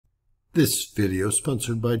This video is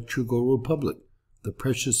sponsored by True Gold Republic, the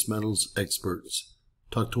precious metals experts.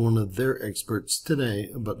 Talk to one of their experts today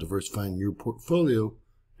about diversifying your portfolio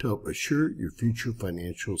to help assure your future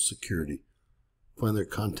financial security. Find their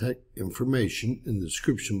contact information in the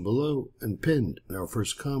description below and pinned in our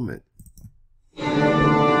first comment.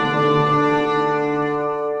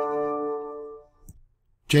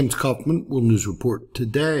 James Kaufman, World News Report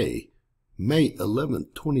today, May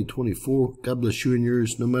 11th, 2024. God bless you and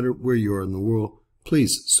yours, no matter where you are in the world.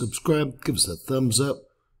 Please subscribe, give us a thumbs up,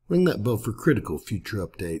 ring that bell for critical future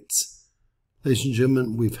updates. Ladies and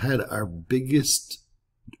gentlemen, we've had our biggest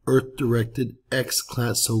Earth-directed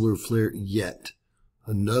X-class solar flare yet.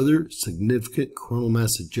 Another significant coronal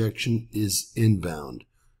mass ejection is inbound.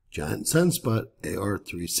 Giant sunspot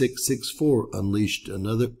AR3664 unleashed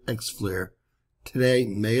another X-flare today,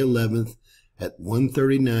 May 11th, at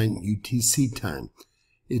 1:39 UTC time.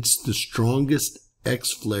 It's the strongest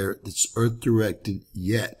X-flare that's Earth-directed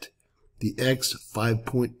yet. The X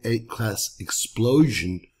 5.8 class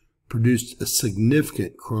explosion produced a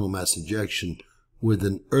significant coronal mass ejection with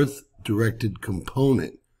an Earth-directed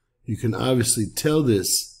component. You can obviously tell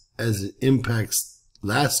this as it impacts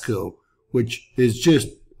LASCO, which is just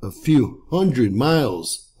a few hundred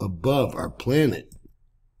miles above our planet.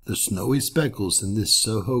 The snowy speckles in this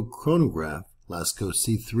SOHO chronograph LASCO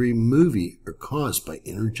C3 movie are caused by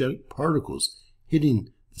energetic particles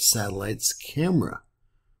hitting the satellite's camera.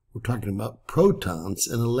 We're talking about protons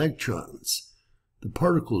and electrons. The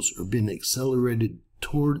particles are being accelerated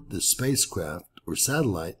toward the spacecraft or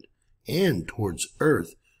satellite and towards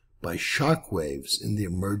Earth by shock waves in the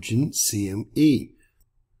emergent CME.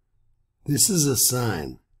 This is a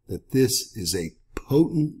sign that this is a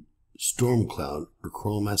potent storm cloud or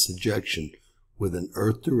coronal mass ejection with an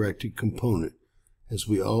Earth-directed component. As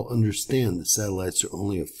we all understand, the satellites are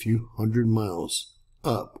only a few hundred miles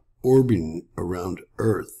up, orbiting around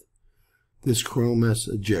Earth. This coronal mass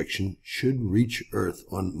ejection should reach Earth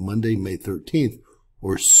on Monday, May 13th,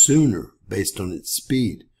 or sooner based on its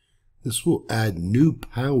speed. This will add new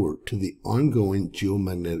power to the ongoing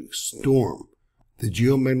geomagnetic storm. The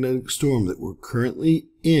geomagnetic storm that we're currently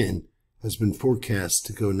in has been forecast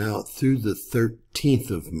to go now through the 13th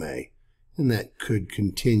of May, and that could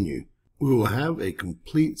continue. We will have a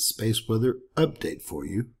complete space weather update for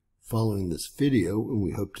you following this video, and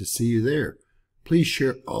we hope to see you there. Please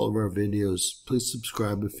share all of our videos. Please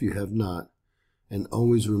subscribe if you have not. And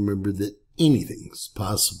always remember that anything's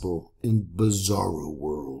possible in Bizarro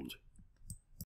World.